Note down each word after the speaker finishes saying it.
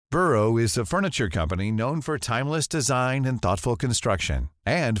Burrow is a furniture company known for timeless design and thoughtful construction,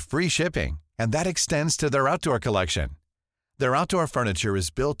 and free shipping, and that extends to their outdoor collection. Their outdoor furniture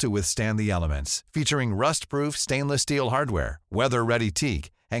is built to withstand the elements, featuring rust-proof stainless steel hardware, weather-ready teak,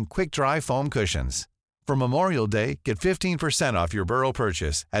 and quick-dry foam cushions. For Memorial Day, get 15% off your Burrow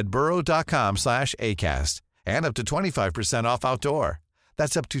purchase at burrow.com/acast, and up to 25% off outdoor.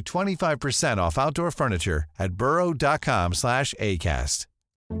 That's up to 25% off outdoor furniture at burrow.com/acast.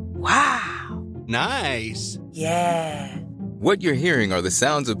 Wow. Nice. Yeah. What you're hearing are the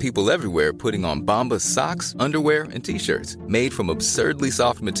sounds of people everywhere putting on Bombas socks, underwear, and T-shirts made from absurdly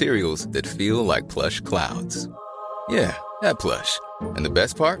soft materials that feel like plush clouds. Yeah, that plush. And the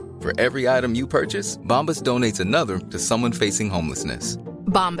best part? For every item you purchase, Bombas donates another to someone facing homelessness.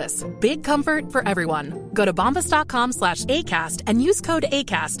 Bombas. Big comfort for everyone. Go to bombas.com/ACAST and use code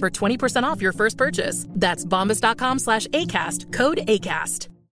ACAST for 20% off your first purchase. That's bombas.com/ACAST. Code ACAST.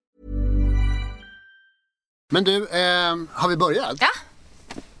 Men du, har vi börjat? Ja.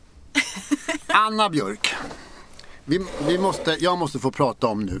 Anna Björk. Jag måste få prata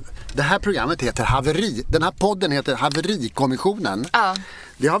om nu. Det här programmet heter Haveri. Den här podden heter Haverikommissionen. Ja.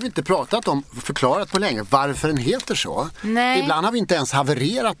 Det har vi inte pratat om, förklarat på länge varför den heter så. Nej. Ibland har vi inte ens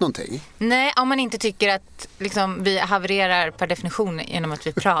havererat någonting. Nej, om man inte tycker att liksom, vi havererar per definition genom att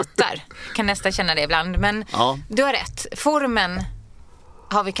vi pratar. Kan nästan känna det ibland. Men ja. Du har rätt. Formen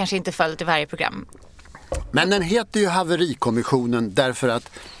har vi kanske inte följt i varje program. Men den heter ju Haverikommissionen därför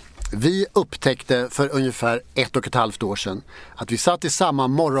att vi upptäckte för ungefär 1,5 år sedan att vi satt i samma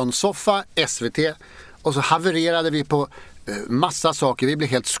morgonsoffa, SVT, och så havererade vi på massa saker. Vi blev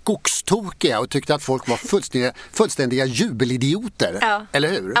helt skogstokiga och tyckte att folk var fullständiga jubelidioter. Ja. Eller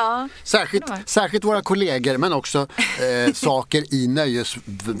hur? Ja. Särskilt våra kollegor, men också saker i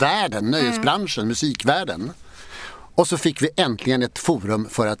nöjesbranschen, musikvärlden. Och så fick vi äntligen ett forum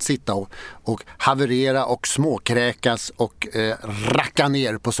för att sitta och haverera och småkräkas och racka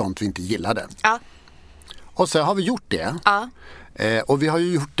ner på sånt vi inte gillade. Ja. Och så har vi gjort det. Ja. Och vi har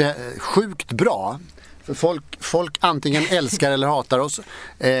ju gjort det sjukt bra. För folk antingen älskar eller hatar oss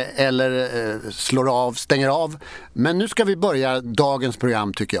eller stänger av. Men nu ska vi börja dagens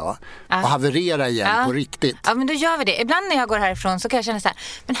program, tycker jag. Och haverera igen på riktigt. Ja, men då gör vi det. Ibland när jag går härifrån så kan jag känna så här: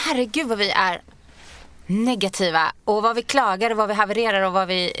 men herregud vad vi är negativa, och vad vi klagar och vad vi havererar och vad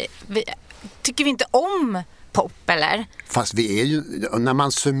vi tycker vi inte om pop, eller? Fast vi är ju, när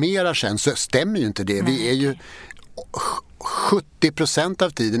man summerar sen så stämmer ju inte det. Vi är ju 70% av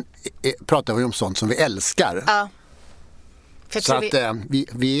tiden pratar vi om sånt som vi älskar. Ja. Så att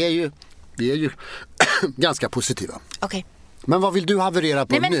vi är ju ganska positiva. Okej. Men vad vill du haverera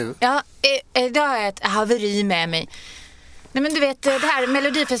på nu? Ja, idag har jag ett haveri med mig. Nej, men du vet, det här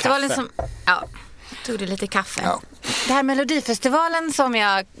Melodifestivalen kaffe. Som... Ja, tog det lite kaffe. Ja. Det här Melodifestivalen som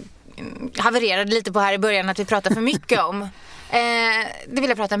jag havererade lite på här i början, att vi pratar för mycket om. Det vill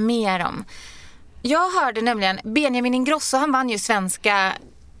jag prata mer om. Jag hörde nämligen Benjamin Ingrosso, han vann ju svenska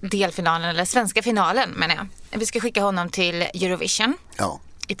delfinalen, eller svenska finalen menar jag. Vi ska skicka honom till Eurovision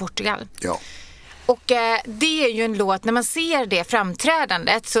i Portugal. Ja. Och det är ju en låt, när man ser det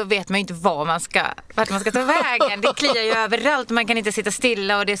framträdandet så vet man ju inte vart man ska ta vägen. Det kliar ju överallt, man kan inte sitta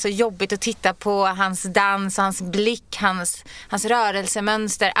stilla och det är så jobbigt att titta på hans dans, hans blick, hans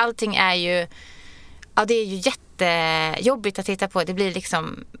rörelsemönster. Allting är ju, det är ju jättejobbigt att titta på. Det blir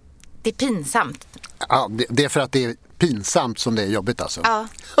liksom, det är pinsamt. Ja, det är för att det är pinsamt som det är jobbigt alltså. Ja.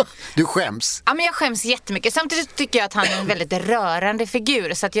 Du skäms. Ja, men jag skäms jättemycket. Samtidigt tycker jag att han är en väldigt rörande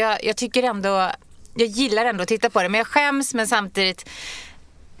figur. Så att jag tycker ändå, jag gillar ändå att titta på det. Men jag skäms, men samtidigt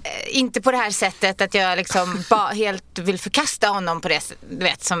inte på det här sättet att jag liksom helt vill förkasta honom på det, du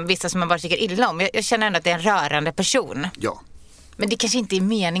vet, som vissa som man bara tycker illa om. Jag känner ändå att det är en rörande person. Ja. Men det kanske inte är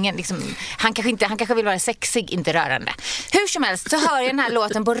meningen liksom, han kanske vill vara sexig, inte rörande. Hur som helst så hör jag den här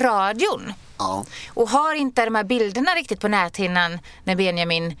låten på radion. Ja. Och har inte de här bilderna riktigt på näthinnan när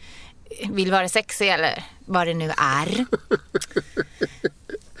Benjamin vill vara sexig eller vad det nu är.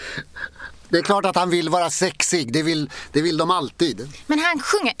 Det är klart att han vill vara sexig. Det vill de alltid. Men han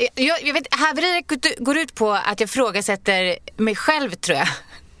sjunger. Jag vet, haveriet går ut på att jag frågasätter mig själv, tror jag.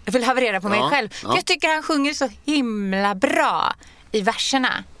 Jag vill haverera på mig själv. Ja. Jag tycker han sjunger så himla bra i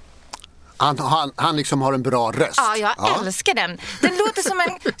verserna. Han liksom har en bra röst. Ja, jag älskar den. Den låter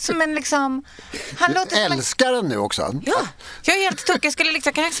som en liksom... Han låter älskar den nu också? Ja, jag är helt tokig. Jag skulle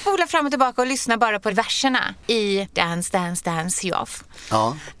liksom, kan jag spola fram och tillbaka och lyssna bara på verserna i Dance, Dance, Dance You Off.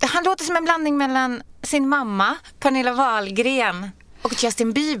 Ja. Han låter som en blandning mellan sin mamma, Pernilla Wahlgren, och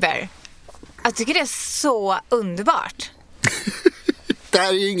Justin Bieber. Jag tycker det är så underbart. Det här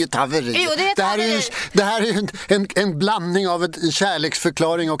är ju inget haveri. Jo, det är ett haveri. Det här är ju en blandning av en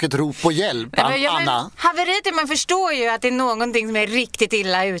kärleksförklaring och ett rop på hjälp, Anna. Haveriet, man förstår ju att det är någonting som är riktigt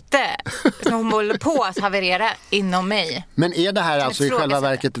illa ute. Som håller på att haverera inom mig. Men är det här alltså i själva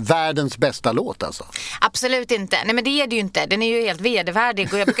verket världens bästa låt alltså? Absolut inte. Nej, men det är det ju inte. Den är ju helt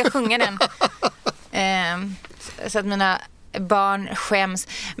vedervärdig och jag brukar sjunga den. Så att mina barn skäms.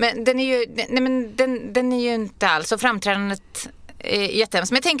 Men den är ju, den är ju inte alls, och framträdandet är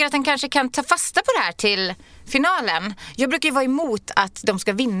jättehemskt. Men jag tänker att han kanske kan ta fasta på det här till finalen. Jag brukar ju vara emot att de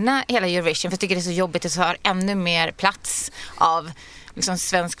ska vinna hela Eurovision, för jag tycker det är så jobbigt att det har ännu mer plats av liksom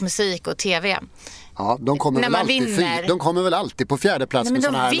svensk musik och tv. Ja, de kommer väl alltid på fjärde plats. Nej, med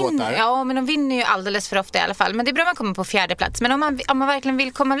såna här låtar. Ja, men de vinner ju alldeles för ofta i alla fall. Men det är bra att man kommer på fjärde plats. Men om man verkligen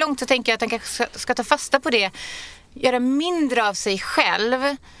vill komma långt, så tänker jag att han kanske ska ta fasta på det. Göra mindre av sig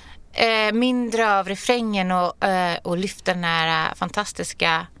själv, mindre av refrängen och lyfta den här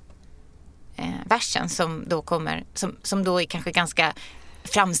fantastiska versen som då kommer, som då är kanske ganska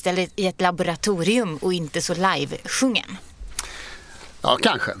framställd i ett laboratorium och inte så live-sjungen. Ja,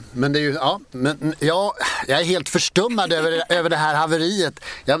 kanske. Men det är ju, jag är helt förstummad över det här haveriet.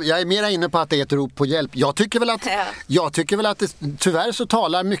 Jag är mera inne på att det är ett rop på hjälp. Jag tycker väl att det, tyvärr så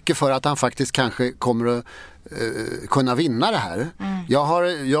talar mycket för att han faktiskt kanske kommer att kunna vinna det här.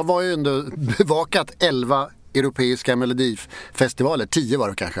 Jag var ju ändå bevakat 11 europeiska melodifestivaler, 10 var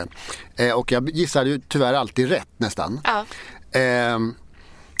det kanske. Och jag gissade ju tyvärr alltid rätt nästan. Ja.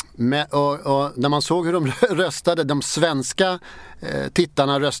 Och när man såg hur de röstade, de svenska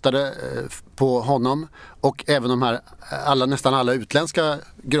tittarna röstade på honom, och även de här nästan alla utländska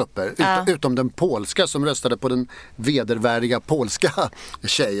grupper, utom den polska som röstade på den vedervärdiga polska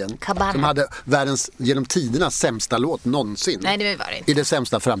tjejen Cabana, som hade världens genom tiderna sämsta låt någonsin. Nej, det var det inte. I det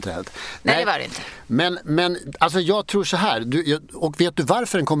sämsta framträdandet. Nej, det var det inte. Men alltså jag tror så här, och vet du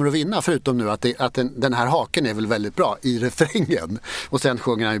varför den kommer att vinna, förutom nu att den här haken är väl väldigt bra i refrängen, och sen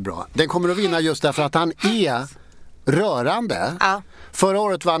sjunger han ju bra. Den kommer att vinna just därför att han är rörande. Ja. Förra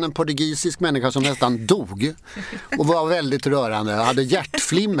året vann en portugisisk människa som nästan dog och var väldigt rörande. Hade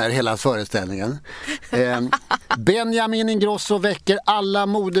hjärtflimmer hela föreställningen. Benjamin Ingrosso väcker alla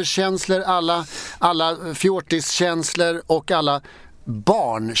moderskänslor, alla fjortiskänslor och alla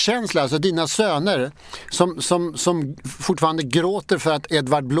barnkänslor. Alltså dina söner som fortfarande gråter för att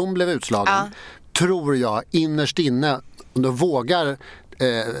Edvard Blom blev utslagen. Ja. Tror jag innerst inne, och då vågar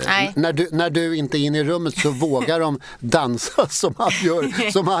när du inte är inne i rummet, så vågar de dansa som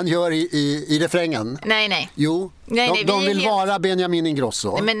han gör i refrängen. Nej. Jo, de vill vara Benjamin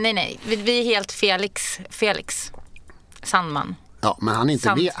Ingrosso. Nej. Vi är helt Felix Sandman. Ja, men han är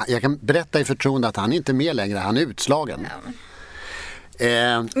inte med. Jag kan berätta i förtroende att han är inte med längre. Han är utslagen. Ja.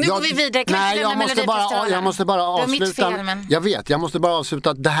 Nu går vi vidare. Nej, jag måste bara avsluta. Jag måste bara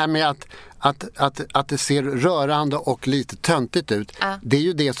avsluta det här med att det ser rörande och lite töntigt ut. Det är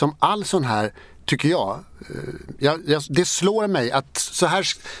ju det som all sån här, tycker jag, det slår mig att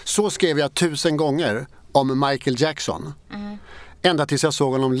så skrev jag 1000 gånger om Michael Jackson. Ända tills jag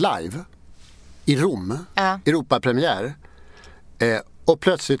såg honom live i Rom, Europapremiär, och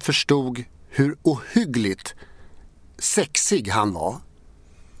plötsligt förstod hur ohyggligt sexig han var.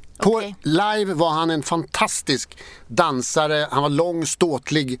 På live var han en fantastisk dansare. Han var lång,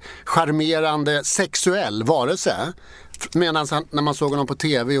 ståtlig, charmerande, sexuell varelse. Medan när man såg honom på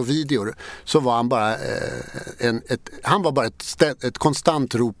tv och videor så var han bara ett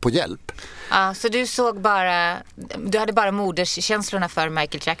konstant rop på hjälp. Ja, så du hade bara moderskänslorna för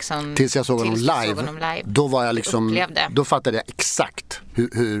Michael Jackson tills jag såg honom live. Då var jag liksom, då fattade jag exakt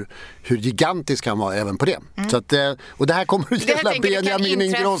hur gigantisk han var även på det. Så att, och det här kommer att gälla Benjamin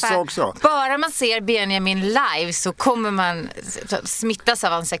Ingrosso också. Bara man ser Benjamin live så kommer man smittas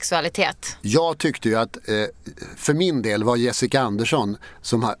av hans sexualitet. Jag tyckte ju att för min del var Jessica Andersson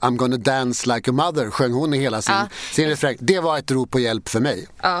som I'm gonna dance like a mother, sjöng hon i hela sin refräng. Det var ett rop på hjälp för mig.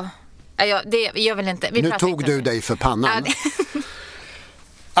 Ja, det jag vill inte. Nu tog du dig för pannan.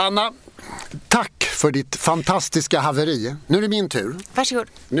 Anna, tack för ditt fantastiska haveri. Nu är det min tur. Varsågod.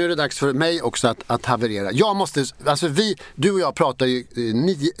 Nu är det dags för mig också att haverera. Du och jag pratar ju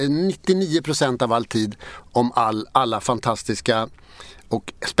 99% av all tid om alla fantastiska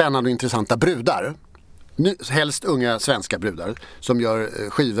och spännande och intressanta brudar. Helst unga svenska brudar som gör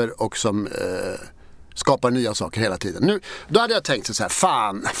skivor och som skapar nya saker hela tiden. Då hade jag tänkt så här,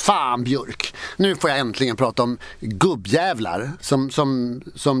 fan Björk. Nu får jag äntligen prata om gubbjävlar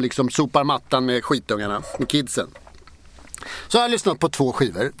som liksom sopar mattan med skitungarna, med kidsen. Så jag har lyssnat på 2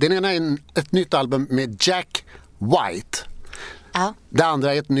 skivor. Den ena är ett nytt album med Jack White. Det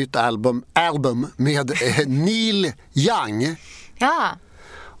andra är ett nytt album med Neil Young. Ja.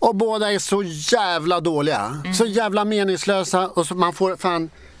 Och båda är så jävla dåliga. Så jävla meningslösa. Och så man får fan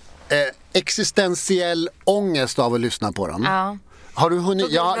existentiell ångest av att lyssna på dem. Ja. Har du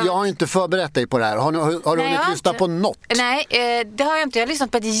hunnit, jag har inte förberett dig på det här. Har du hunnit lyssna på något? Nej, det har jag inte. Jag har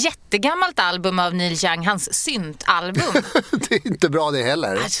lyssnat på ett jättegammalt album av Neil Young, hans syntalbum. Det är inte bra det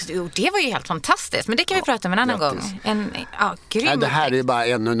heller. Alltså, det var ju helt fantastiskt. Men det kan vi prata om en annan gång. Grym. Nej, det här är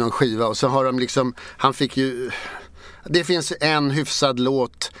bara någon skiva. Och så har de liksom, han fick ju... Det finns en hyfsad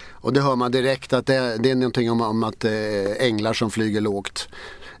låt och det hör man direkt att det är någonting om att änglar som flyger lågt.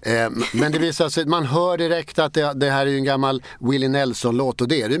 Men det visar sig, man hör direkt att det här är ju en gammal Willie Nelson-låt och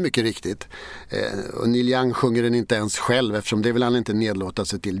det är det mycket riktigt. Och Neil Young sjunger den inte ens själv eftersom det vill han inte nedlåta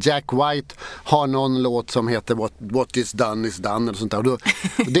sig till. Jack White har någon låt som heter What is done eller sånt där. Och då,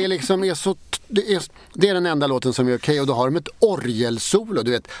 det liksom är så... Det är den enda låten som är okej och då har de ett orgelsolo,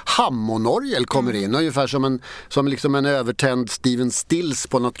 du vet, Hammondorgel kommer in ungefär som liksom en övertänd Steven Stills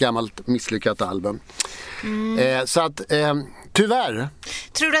på något gammalt misslyckat album. Så att tyvärr.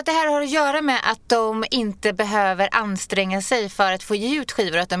 Tror du att det här har att göra med att de inte behöver anstränga sig för att få ge ut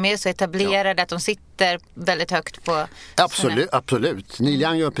skivor, att de är så etablerade att de sitter väldigt högt på... Absolut. Neil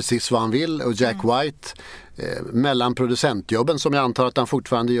Young gör precis vad han vill och Jack White mellan producentjobben som jag antar att han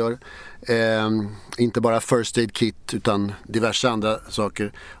fortfarande gör, inte bara First Aid Kit utan diverse andra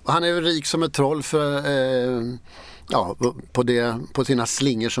saker, och han är ju rik som ett troll för på sina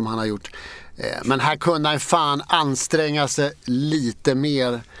slingor som han har gjort, men här kunde han fan anstränga sig lite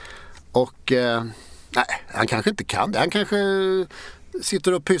mer och nej, han kanske inte kan det, han kanske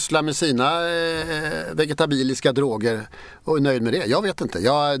sitter och pysslar med sina vegetabiliska droger och är nöjd med det. Jag vet inte.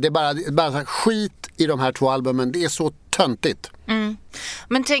 Det är bara skit i de här två albumen. Det är så töntigt.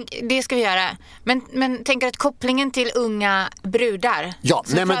 Men det ska vi göra. Men tänker att kopplingen till unga brudar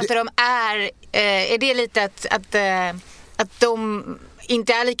som pratar om är det lite att de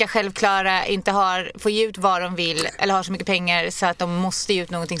inte är lika självklara, inte får ge ut vad de vill eller har så mycket pengar så att de måste ge ut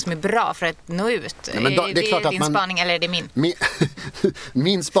någonting som är bra för att nå ut. Ja, men det är klart din spaning eller är det min?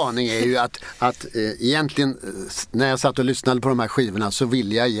 Min spaning är ju att egentligen när jag satt och lyssnade på de här skivorna så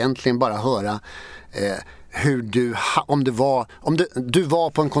ville jag egentligen bara höra hur du var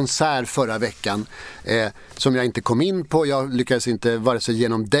på en konsert förra veckan som jag inte kom in på. Jag lyckades inte vare sig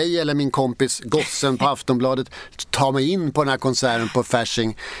genom dig eller min kompis Gossen på Aftonbladet ta mig in på den här konserten på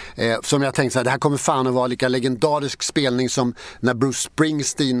Fasching, som jag tänkte så här, det här kommer fan att vara lika legendarisk spelning som när Bruce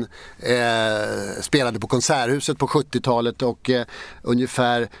Springsteen spelade på Konserthuset på 70-talet och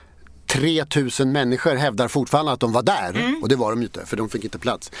ungefär 3000 människor hävdar fortfarande att de var där. Och det var de ju inte, för de fick inte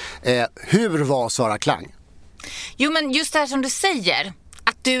plats. Hur var Sara Klang? Jo, men just det här som du säger,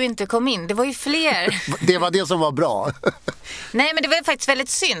 att du inte kom in, det var ju fler. Det var det som var bra. Nej, men det var faktiskt väldigt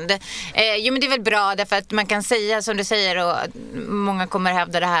synd. Jo, men det är väl bra därför att man kan säga som du säger, och många kommer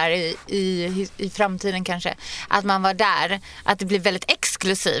hävda det här i framtiden kanske, att man var där, att det blir väldigt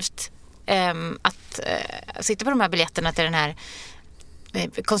exklusivt att sitta på de här biljetterna till den här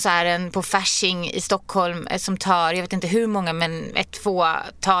konserten på Fasching i Stockholm som tar, jag vet inte hur många, men ett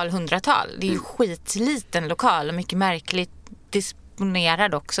fåtal, 100-tal. Det är ju skitliten lokal och mycket märkligt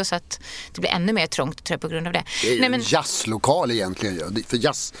disponerad också, så att det blir ännu mer trångt tror jag på grund av det. Det är ju en jazzlokal egentligen, för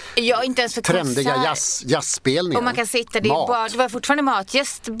jazz. Ja, inte ens för trendiga jazzspelningar. Och man kan sitta, det var fortfarande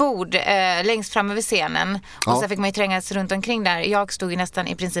matgästbord längst fram över scenen. Och så fick man ju trängas runt omkring där. Jag stod ju nästan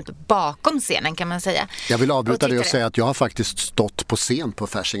i princip bakom scenen kan man säga. Jag vill avbryta det och säga att jag har faktiskt stått på scen på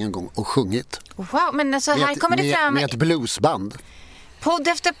Fasching en gång och sjungit. Wow, men alltså här kommer det fram med ett bluesband. Podd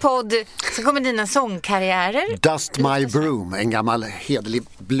efter podd så kommer dina sångkarriärer. Dust My Broom, en gammal hederlig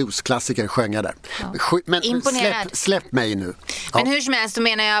bluesklassiker sjöng jag där. Ja. Men släpp mig nu. Men hur som helst så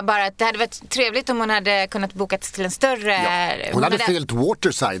menar jag bara att det hade varit trevligt om hon hade kunnat bokat till en större... Ja. Hon hade fyllt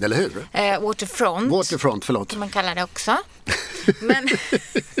Waterside, eller hur? Waterfront, förlåt. Som man kallar det också. Men...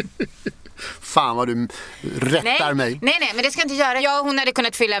 Fan vad du rättar mig. Nej, men det ska jag inte göra. Ja, hon hade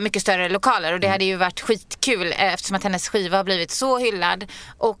kunnat fylla mycket större lokaler och det hade ju varit skitkul eftersom att hennes skiva har blivit så hyllad.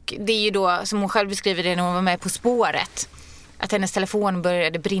 Och det är ju då, som hon själv beskriver det när hon var med På spåret, att hennes telefon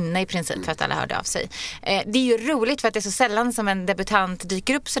började brinna i princip för att alla hörde av sig. Det är ju roligt för att det är så sällan som en debutant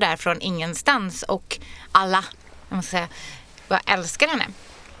dyker upp sådär från ingenstans och alla, jag måste säga, bara älskar henne.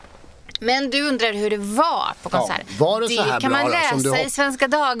 Men du undrar hur det var på konserten. Ja, var det så här kan bra man då, läsa i Svenska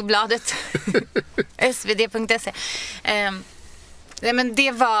Dagbladet svd.se. Men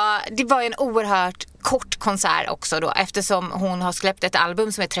det var en oerhört kort konsert också då, eftersom hon har släppt ett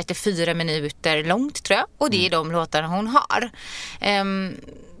album som är 34 minuter långt tror jag, och det är de låtarna hon har.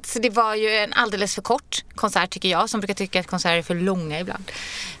 Så det var ju en alldeles för kort konsert tycker jag, som brukar tycka att konserter är för långa ibland.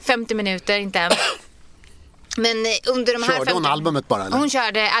 50 minuter, inte än. Men under de här körde hon albumet bara, eller? Hon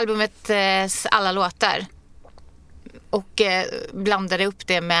körde albumets alla låtar. Och blandade upp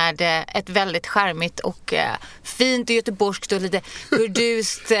det med ett väldigt charmigt och fint och göteborgskt och lite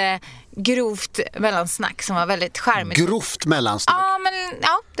burdust, grovt mellansnack som var väldigt charmigt. Grovt mellansnack?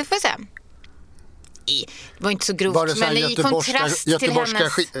 Ja, det får jag säga. Det var inte så grovt, var det så men i kontrast till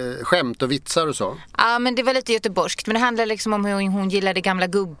hennes... skämt och vitsar och så? Ja, men det var lite göteborgskt. Men det handlade liksom om hur hon gillade gamla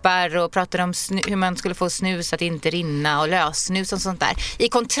gubbar och pratade om hur man skulle få snus att inte rinna och lössnus och sånt där. I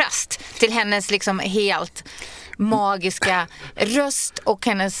kontrast till hennes liksom helt magiska röst och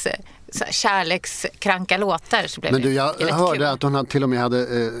hennes kärlekskranka låtar. Så blev men du, jag hörde kul. att hon till och med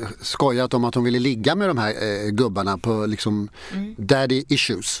hade skojat om att hon ville ligga med de här gubbarna på liksom daddy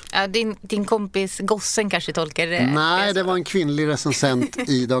issues. Ja, din kompis Gossen kanske tolkar det. Nej, det var en kvinnlig recensent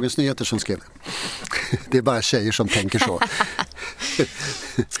i Dagens Nyheter som skrev. Det är bara tjejer som tänker så.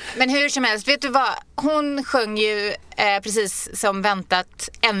 Men hur som helst, vet du vad? Hon sjöng ju precis som väntat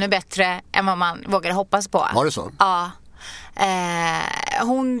ännu bättre än vad man vågade hoppas på. Var det så? Ja.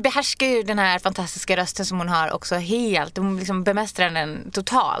 Hon behärskar ju den här fantastiska rösten som hon har också helt. Hon liksom bemästrar den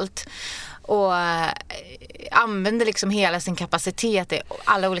totalt. Och använder liksom hela sin kapacitet i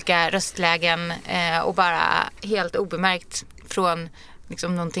alla olika röstlägen och bara helt obemärkt från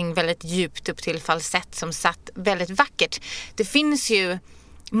liksom någonting väldigt djupt upp till falsett som satt väldigt vackert. Det finns ju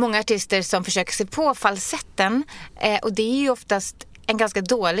många artister som försöker sig på falsetten och det är ju oftast en ganska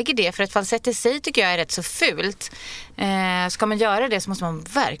dålig idé, för att falsett i sig tycker jag är rätt så fult. Ska man göra det så måste man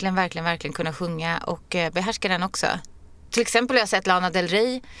verkligen kunna sjunga och behärska den också. Till exempel har jag sett Lana Del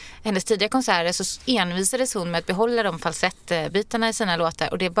Rey, hennes tidiga konserter, så envisades hon med att behålla de falsettbitarna i sina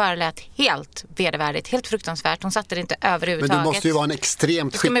låtar och det bara lät helt vedervärdigt, helt fruktansvärt. Hon satte det inte överhuvudtaget. Men du måste ju vara en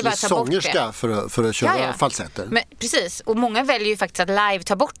extremt skicklig sångerska för att köra falsetter. Men, precis, och många väljer ju faktiskt att live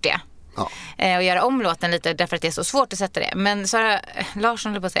ta bort det. Ja. Och göra om låten lite därför att det är så svårt att sätta det. Men Sara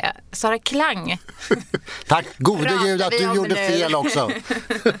Larsson, vill på att säga, Sara Klang. Tack gode gud att du gjorde fel också.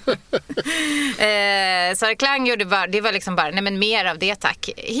 Sara Klang gjorde bara, det var liksom bara, nej men mer av det tack.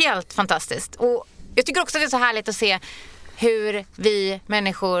 Helt fantastiskt. Och jag tycker också att det är så härligt att se hur vi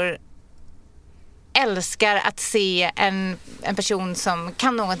människor älskar att se en person som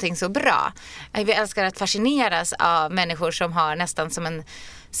kan någonting så bra. Vi älskar att fascineras av människor som har nästan som en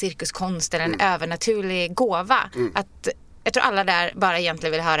cirkuskonst eller en övernaturlig gåva. Att jag tror alla där bara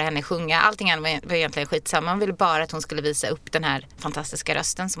egentligen vill höra henne sjunga. Allting annat var egentligen skitsamma. Man ville bara att hon skulle visa upp den här fantastiska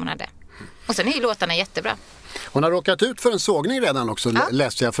rösten som hon hade. Och sen är ju låtarna jättebra. Hon har råkat ut för en sågning redan också,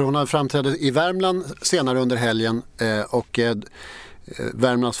 läste jag. För hon har framträtt i Värmland senare under helgen och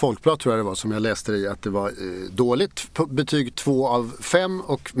Värmlands Folkblad tror jag det var som jag läste i att det var dåligt på betyg 2 av 5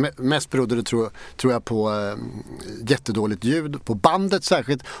 och mest berodde det tror jag på jättedåligt ljud på bandet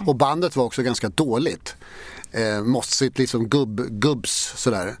särskilt, och bandet var också ganska dåligt. Mossigt liksom gubbs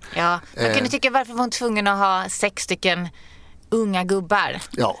sådär. Ja, man kan ju tycka varför var hon tvungen att ha 6 stycken unga gubbar.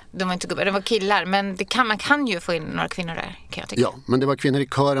 Ja. De var inte gubbar, de var killar, men man kan ju få in några kvinnor där, kan jag tycka. Ja, men det var kvinnor i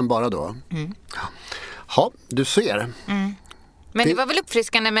kören bara då. Ja, du ser. Men det var väl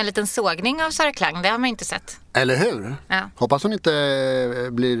uppfriskande med en liten sågning av Sara Klang, det har man inte sett. Eller hur? Ja. Hoppas hon inte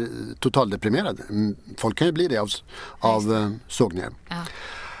blir totaldeprimerad. Folk kan ju bli det av sågningar. Ja.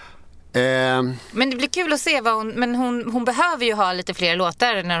 Men det blir kul att se vad hon behöver ju ha lite fler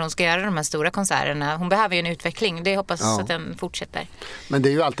låtar när hon ska göra de här stora konserterna. Hon behöver ju en utveckling. Det hoppas att den fortsätter. Men det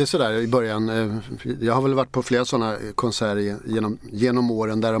är ju alltid så där i början. Jag har väl varit på flera sådana konserter genom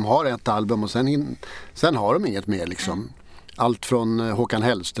åren där de har ett album och sen har de inget mer liksom. Allt från Håkan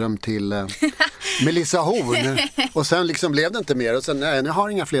Hellström till Melissa Horn. Och sen liksom blev det inte mer. Och sen, nej, jag har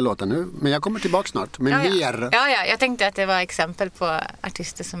inga fler låtar nu. Men jag kommer tillbaka snart. Men mer. Ja, jag tänkte att det var exempel på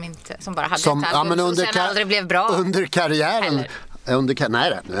artister som bara hade ett album men som sen aldrig blev bra. Under karriären.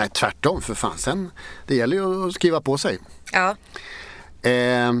 Nej, tvärtom för fan. Sen, det gäller ju att skriva på sig. Ja.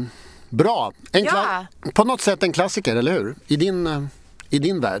 Bra. På något sätt en klassiker, eller hur? I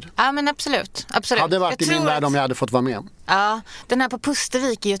din värld? Ja, men absolut. Hade varit i min värld om jag hade fått vara med. Ja, den här på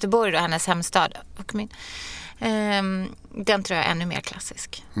Pustervik i Göteborg då, hennes hemstad. Och den tror jag är ännu mer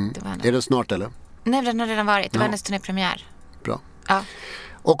klassisk. Är det snart eller? Nej, den har redan varit. Det var hennes turnépremiär. Bra. Ja.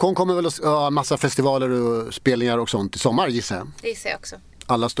 Och hon kommer väl att ha massa festivaler och spelningar och sånt i sommar, gissar jag? Det gissar jag också.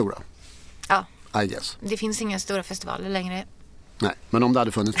 Alla stora? Ja. I guess. Det finns inga stora festivaler längre. Nej, men om det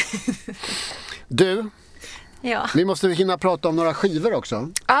hade funnits. Du... Ja. Vi måste hinna prata om några skivor också.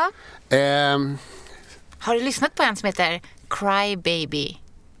 Ja. Har du lyssnat på en som heter Cry Baby?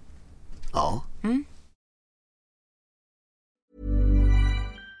 Ja.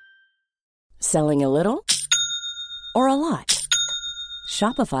 Selling a little or a lot?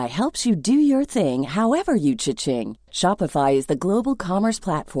 Shopify helps you do your thing however you cha-ching. Shopify is the global commerce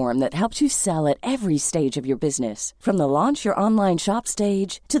platform that helps you sell at every stage of your business. From the launch your online shop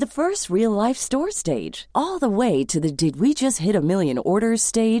stage to the first real-life store stage, all the way to the did we just hit a million orders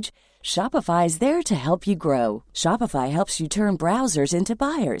stage. Shopify is there to help you grow. Shopify helps you turn browsers into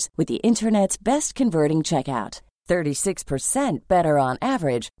buyers with the internet's best converting checkout. 36% better on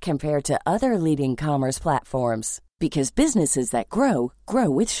average compared to other leading commerce platforms. Because businesses that grow, grow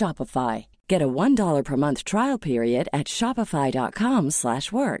with Shopify. Get a $1 per month trial period at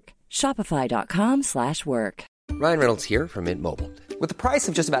shopify.com/work. Shopify.com/work. Ryan Reynolds here from Mint Mobile. With the price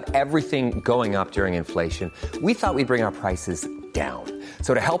of just about everything going up during inflation, we thought we'd bring our prices down.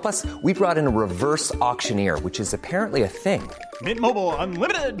 So to help us, we brought in a reverse auctioneer, which is apparently a thing. Mint Mobile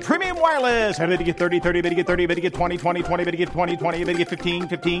Unlimited Premium Wireless. How to get 30, 30, bit to get 30, bit to get 20, 20, 20, bit to get 20, 20, bit to get 15,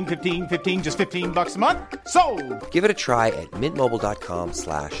 15, 15, 15, just $15 a month? Sold! Give it a try at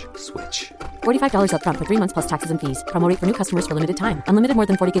mintmobile.com/switch. $45 up front for 3 months plus taxes and fees. Promo rate for new customers for limited time. Unlimited more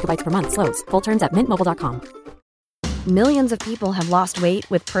than 40 gigabytes per month. Slows full terms at mintmobile.com. Millions of people have lost weight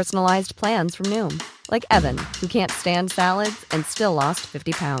with personalized plans from Noom. Like Evan, who can't stand salads and still lost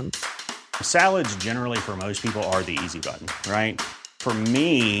 50 pounds. Salads generally for most people are the easy button, right? For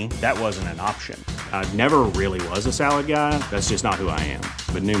me, that wasn't an option. I never really was a salad guy. That's just not who I am.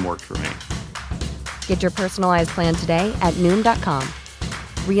 But Noom worked for me. Get your personalized plan today at Noom.com.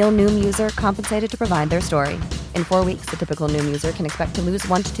 Real Noom user compensated to provide their story. In 4 weeks, the typical Noom user can expect to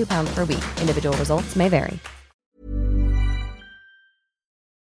lose 1 to 2 pounds per week. Individual results may vary.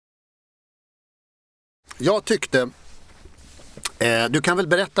 Jag tyckte, du kan väl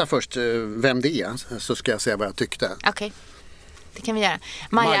berätta först vem det är, så ska jag säga vad jag tyckte. Okej, det kan vi göra.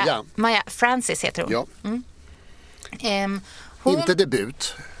 Maya Francis heter hon. Ja. Hon... Inte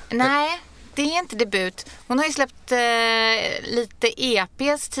debut. Nej, det är inte debut. Hon har ju släppt lite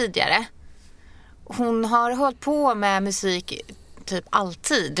EPs tidigare. Hon har hållit på med musik typ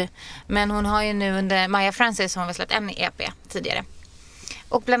alltid. Men hon har ju nu under Maya Francis har hon släppt en EP tidigare.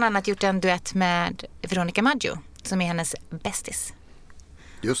 Och bland annat gjort en duett med Veronica Maggio, som är hennes bästis.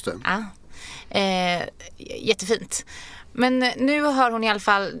 Just det. Ja. Jättefint. Men nu har hon i alla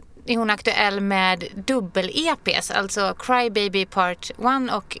fall, är hon aktuell med dubbel-EPs, alltså Cry Baby Part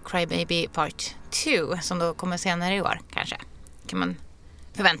 1 och Cry Baby Part 2, som då kommer senare i år, kanske. Kan man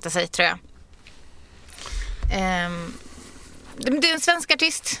förvänta sig, tror jag. Det är en svensk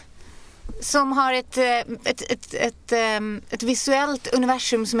artist som har ett visuellt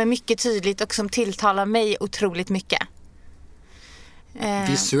universum som är mycket tydligt och som tilltalar mig otroligt mycket.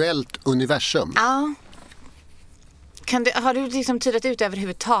 Visuellt universum? Ja. Har du liksom tydat ut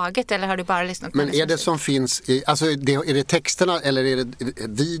överhuvudtaget, eller har du bara lyssnat på Men är det som finns i, alltså är det texterna eller är det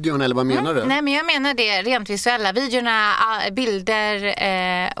videon, eller vad menar du? Nej, men jag menar det rent visuella. Videorna, bilder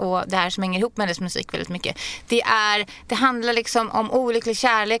och det här som hänger ihop med hennes musik väldigt mycket. Det handlar liksom om olycklig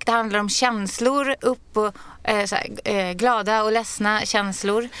kärlek, det handlar om känslor, upp och glada och ledsna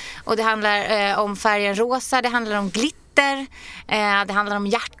känslor. Och det handlar om färgen rosa, det handlar om glitter. Det handlar om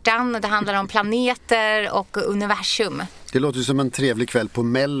hjärtan, det handlar om planeter och universum. Det låter som en trevlig kväll på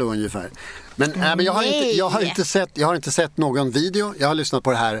Mello ungefär. Men jag har inte sett någon video. Jag har lyssnat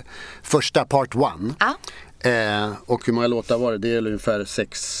på det här första part 1. Och hur många låtar var det? Det är ungefär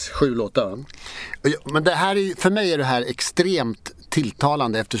 6-7 låtar. Men det här för mig är det här extremt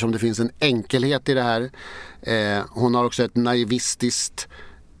tilltalande, eftersom det finns en enkelhet i det här. Hon har också ett naivistiskt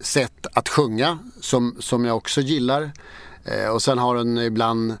sätt att sjunga som jag också gillar. Och sen har hon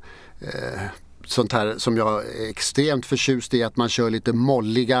ibland sånt här som jag är extremt förtjust i, att man kör lite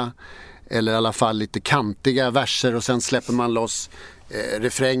molliga eller i alla fall lite kantiga verser och sen släpper man loss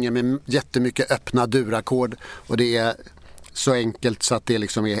refrängen med jättemycket öppna durackord, och det är så enkelt så att det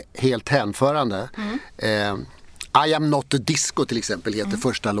liksom är helt hänförande. I am not a disco till exempel heter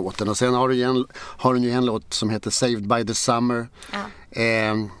första låten, och sen har hon ju en låt som heter Saved by the Summer.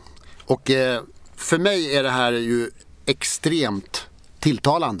 Och för mig är det här ju extremt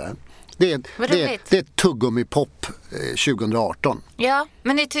tilltalande. Det är tuggummi-pop 2018. Ja,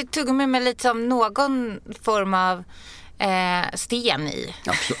 men det är tuggummi med lite som någon form av sten i.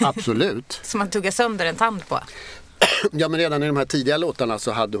 Absolut. Som man tuggar sönder en tand på. Ja, men redan i de här tidiga låtarna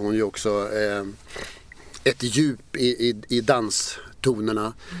så hade hon ju också ett djup i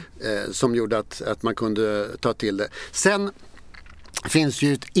danstonerna som gjorde att man kunde ta till det. Sen finns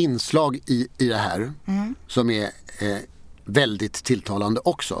ju ett inslag i det här som är väldigt tilltalande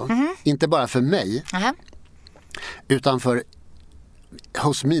också. Inte bara för mig utan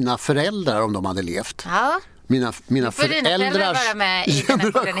hos mina föräldrar om de hade levt. mina föräldrars vara med i den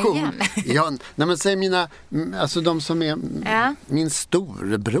här podden igen. Ja, nej men säg alltså de som är min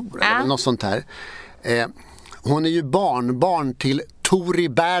storebror eller något sånt här. Hon är ju barnbarn till Tori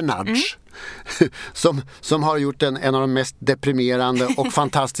Bernhards. Som har gjort en av de mest deprimerande och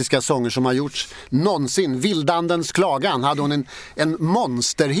fantastiska sånger som har gjorts någonsin. Vildandens klagan hade hon en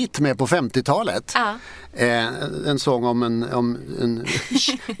monsterhit med på 50-talet. En sång om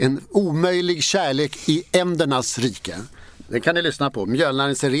en omöjlig kärlek i ändernas rike. Det kan ni lyssna på.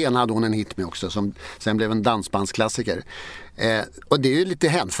 Mjölnaren Siren hade hon en hit med också som sen blev en dansbandsklassiker. Och det är ju lite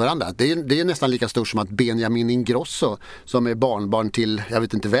hänförande. Det är nästan lika stort som att Benjamin Ingrosso som är barnbarn till, jag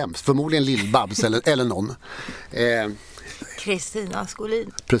vet inte vem, förmodligen Lill-Babs eller någon. Kristina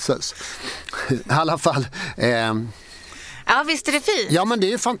Skolin. Precis. I alla fall. Ja, visst är det fint. Ja, men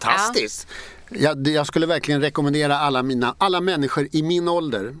det är fantastiskt. Jag skulle verkligen rekommendera alla människor i min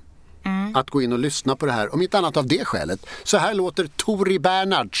ålder att gå in och lyssna på det här. Om inte annat av det skälet. Så här låter Tori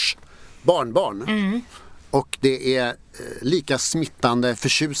Bernhards barnbarn. Och det är lika smittande,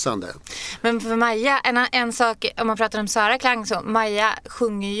 förtjusande. Men för Maja, en sak, om man pratar om Sara Klang, så Maja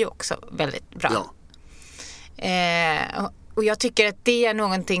sjunger ju också väldigt bra. Ja. Och jag tycker att det är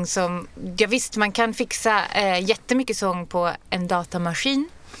någonting som, jag visst man kan fixa jättemycket sång på en datamaskin.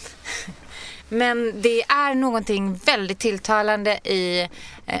 Men det är någonting väldigt tilltalande i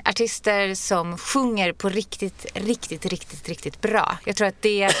artister som sjunger på riktigt bra. Jag tror att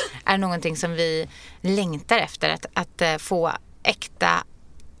det är någonting som vi längtar efter, att få äkta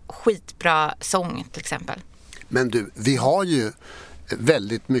skitbra sång till exempel. Men du, vi har ju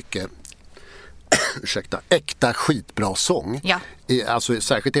väldigt mycket äkta skitbra sång. Ja. Alltså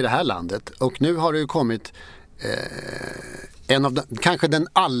särskilt i det här landet. Och nu har det ju kommit kanske den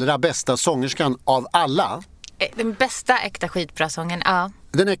allra bästa sångerskan av alla. Den bästa äkta skitbra sången, ja.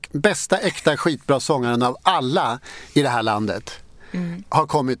 Den bästa äkta skitbra sångaren av alla i det här landet har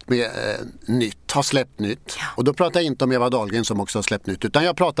kommit med nytt, har släppt nytt. Ja. Och då pratar jag inte om Eva Dahlgren som också har släppt nytt, utan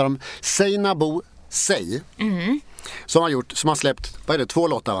jag pratar om Seinabo Sey. Som har släppt, vad är det, 2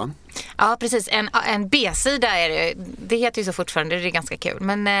 låtar va? Ja, precis. En B-sida är det. Det heter ju så fortfarande, det är ganska kul.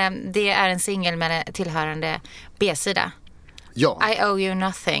 Men det är en singel med tillhörande B-sida. Ja. I Owe You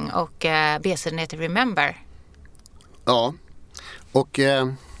Nothing och B-sidan heter Remember. Ja. Och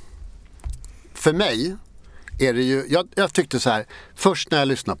för mig är det ju, jag tyckte så här, först när jag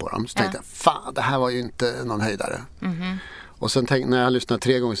lyssnade på dem så tänkte jag, fan, det här var ju inte någon höjdare. Och sen när jag lyssnade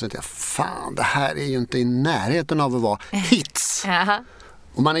 3 gånger så tänkte jag, fan, det här är ju inte i närheten av att vara hits.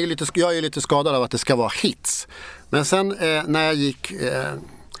 Och jag är ju lite skadad av att det ska vara hits. Men sen när jag gick,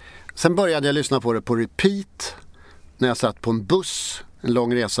 sen började jag lyssna på det på repeat när jag satt på en buss, en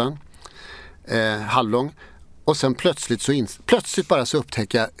lång resa, halvlång. Och sen plötsligt bara så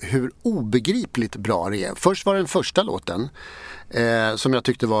upptäcker jag hur obegripligt bra det är. Först var det den första låten som jag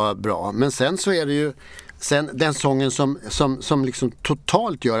tyckte var bra. Men sen så är det ju den sången som liksom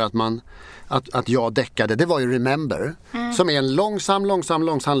totalt gör att jag däckade. Det var ju Remember. Som är en långsam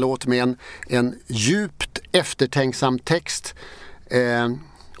låt med en djupt eftertänksam text.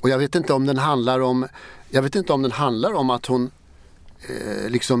 Och jag vet inte om den handlar om att hon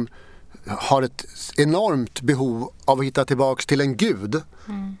liksom har ett enormt behov av att hitta tillbaks till en gud.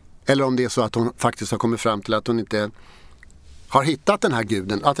 Eller om det är så att hon faktiskt har kommit fram till att hon inte har hittat den här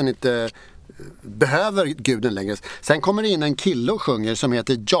guden, att hon inte behöver guden längre. Sen kommer det in en kille och sjunger som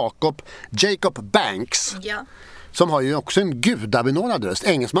heter Jacob Banks. Ja. Som har ju också en gudabenådad röst,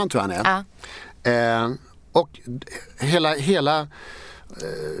 engelsman tror jag han är. Och hela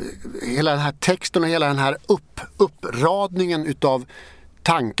den här texten och hela den här uppradningen utav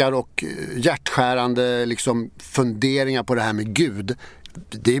tankar och hjärtskärande liksom funderingar på det här med Gud.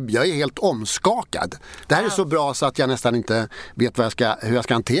 Jag är helt omskakad. Det här är så bra så att jag nästan inte vet hur jag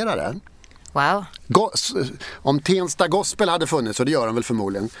ska hantera det. Wow. Om Tensta Gospel hade funnits, och det gör de väl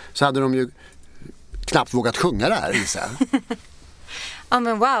förmodligen, så hade de ju knappt vågat sjunga det här, gissar jag. Ja,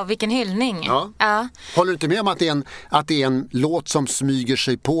 men wow, vilken hyllning. Ja. Håller du inte med om att det är en låt som smyger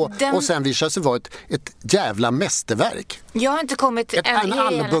sig på och sen visar sig vara ett jävla mästerverk? Jag har inte kommit en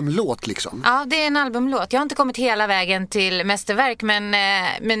albumlåt liksom. Ja, det är en albumlåt. Jag har inte kommit hela vägen till mästerverk, men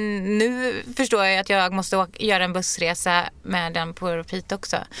nu förstår jag att jag måste göra en bussresa med den på repeat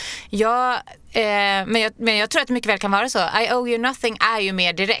också. Men jag tror att det mycket väl kan vara så. I Owe You Nothing är ju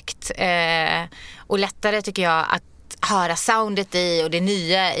mer direkt och lättare tycker jag att höra soundet i och det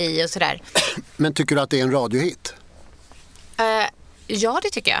nya i och sådär. Men tycker du att det är en radiohit? Ja, det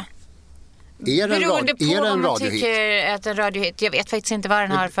tycker jag. Är det en radiohit? Tycker att en radiohit, jag vet faktiskt inte vad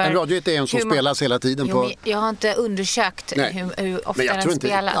den har för... En radiohit är en som spelas hela tiden på... Jag har inte undersökt hur ofta den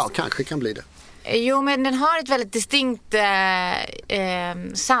spelas. Ja, kanske kan bli det. Jo, men den har ett väldigt distinkt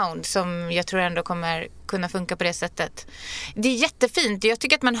sound som jag tror ändå kommer kunna funka på det sättet. Det är jättefint. Jag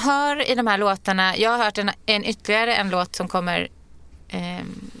tycker att man hör i de här låtarna. Jag har hört ytterligare en låt som kommer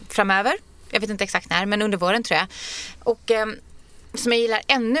framöver. Jag vet inte exakt när, men under våren tror jag. Och som jag gillar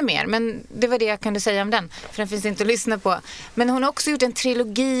ännu mer. Men det var det jag kunde säga om den. För den finns inte att lyssna på. Men hon har också gjort en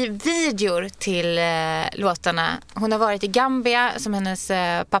trilogi-videor till låtarna. Hon har varit i Gambia, som hennes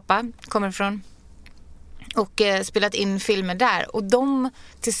pappa kommer ifrån. Och spelat in filmer där. Och de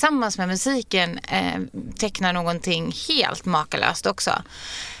tillsammans med musiken tecknar någonting helt makalöst också.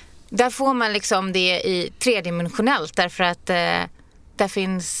 Där får man liksom det i tredimensionellt. Därför att där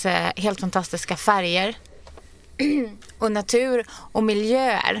finns helt fantastiska färger. Och natur och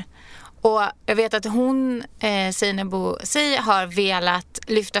miljöer. Och jag vet att hon, Seinabo Sy, har velat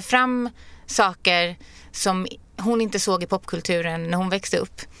lyfta fram saker som hon inte såg i popkulturen när hon växte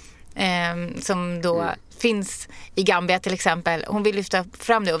upp. Som då finns i Gambia till exempel. Hon vill lyfta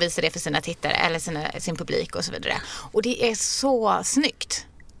fram det och visa det för sina tittare eller sin publik och så vidare. Och det är så snyggt.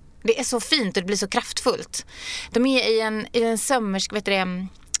 Det är så fint och det blir så kraftfullt. De är i en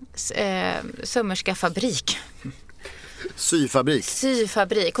sömmerska fabrik.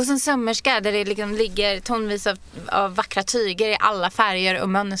 Syfabrik. Hos en sömmerska där det liksom ligger tonvis av vackra tyger i alla färger och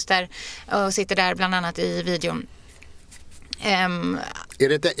mönster. Och sitter där bland annat i videon.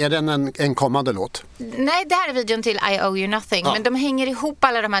 Är den en kommande låt? Nej, det här är videon till I Owe You Nothing. Ja. Men de hänger ihop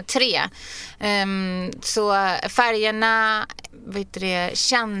alla de här tre. Så färgerna,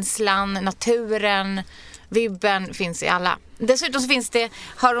 känslan, naturen, vibben finns i alla. Dessutom så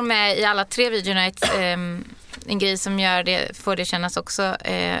har de med i alla tre videorna en grej som får det kännas också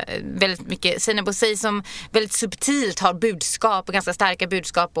väldigt mycket Seinabo Sy, som väldigt subtilt har budskap och ganska starka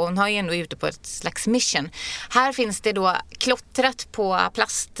budskap, och hon har ju ändå ute på ett slags mission. Här finns det då klottrat på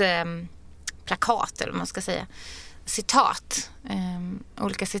plastplakat eller vad man ska säga,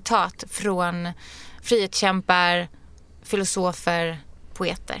 olika citat från frihetskämpar, filosofer,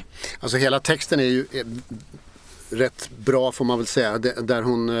 poeter. Alltså hela texten är ju rätt bra får man väl säga, där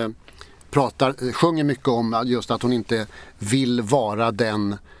hon sjunger mycket om just att hon inte vill vara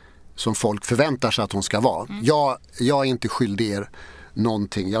den som folk förväntar sig att hon ska vara. Jag är inte skyldig er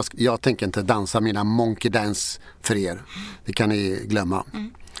någonting. Jag tänker inte dansa mina monkey dance för er. Det kan ni glömma.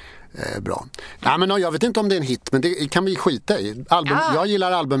 Bra. Nej, men jag vet inte om det är en hit, men det kan vi skita i. Jag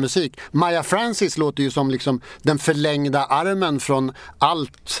gillar albummusik. Maya Francis låter ju som liksom den förlängda armen från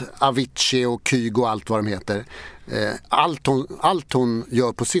allt Avicii och Kygo och allt vad de heter. Allt hon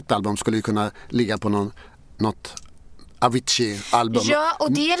gör på sitt album skulle ju kunna ligga på något Avicii-album. Ja,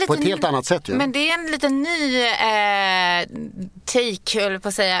 och det är lite på ett helt annat sätt ju. Men det är en liten ny take, höll på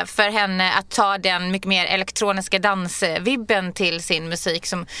att säga, för henne att ta den mycket mer elektroniska dansvibben till sin musik,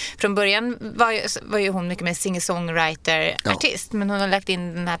 som från början var ju hon mycket mer singer-songwriter-artist, men hon har lagt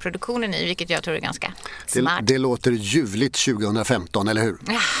in den här produktionen i, vilket jag tror är ganska smart. Det låter ljuvligt 2015, eller hur?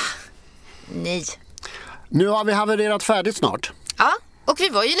 Nej. Nu har vi havererat färdigt snart. Ja, och vi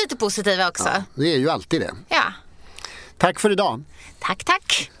var ju lite positiva också. Ja, det är ju alltid det. Ja. Tack för idag.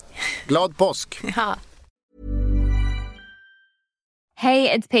 Tack. Glad påsk. Ja. Hey,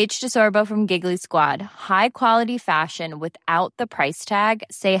 it's Paige DeSorbo from Giggly Squad. High quality fashion without the price tag.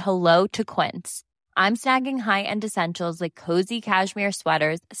 Say hello to Quince. I'm snagging high-end essentials like cozy cashmere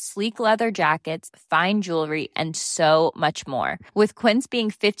sweaters, sleek leather jackets, fine jewelry, and so much more. With Quince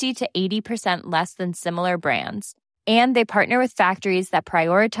being 50 to 80% less than similar brands. And they partner with factories that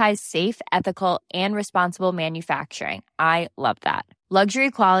prioritize safe, ethical, and responsible manufacturing. I love that. Luxury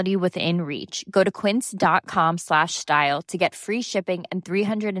quality within reach. Go to quince.com/style to get free shipping and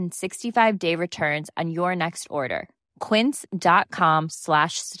 365-day returns on your next order.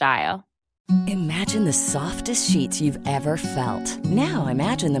 Quince.com/style. Imagine the softest sheets you've ever felt. Now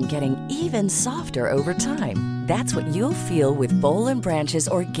imagine them getting even softer over time. That's what you'll feel with Boll & Branch's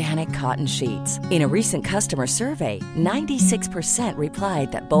organic cotton sheets. In a recent customer survey, 96%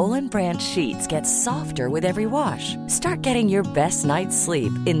 replied that Boll & Branch sheets get softer with every wash. Start getting your best night's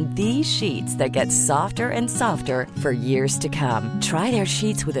sleep in these sheets that get softer and softer for years to come. Try their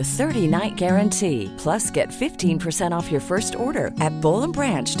sheets with a 30-night guarantee. Plus, get 15% off your first order at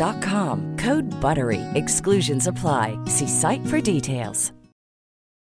bollandbranch.com. Code BUTTERY. Exclusions apply. See site for details.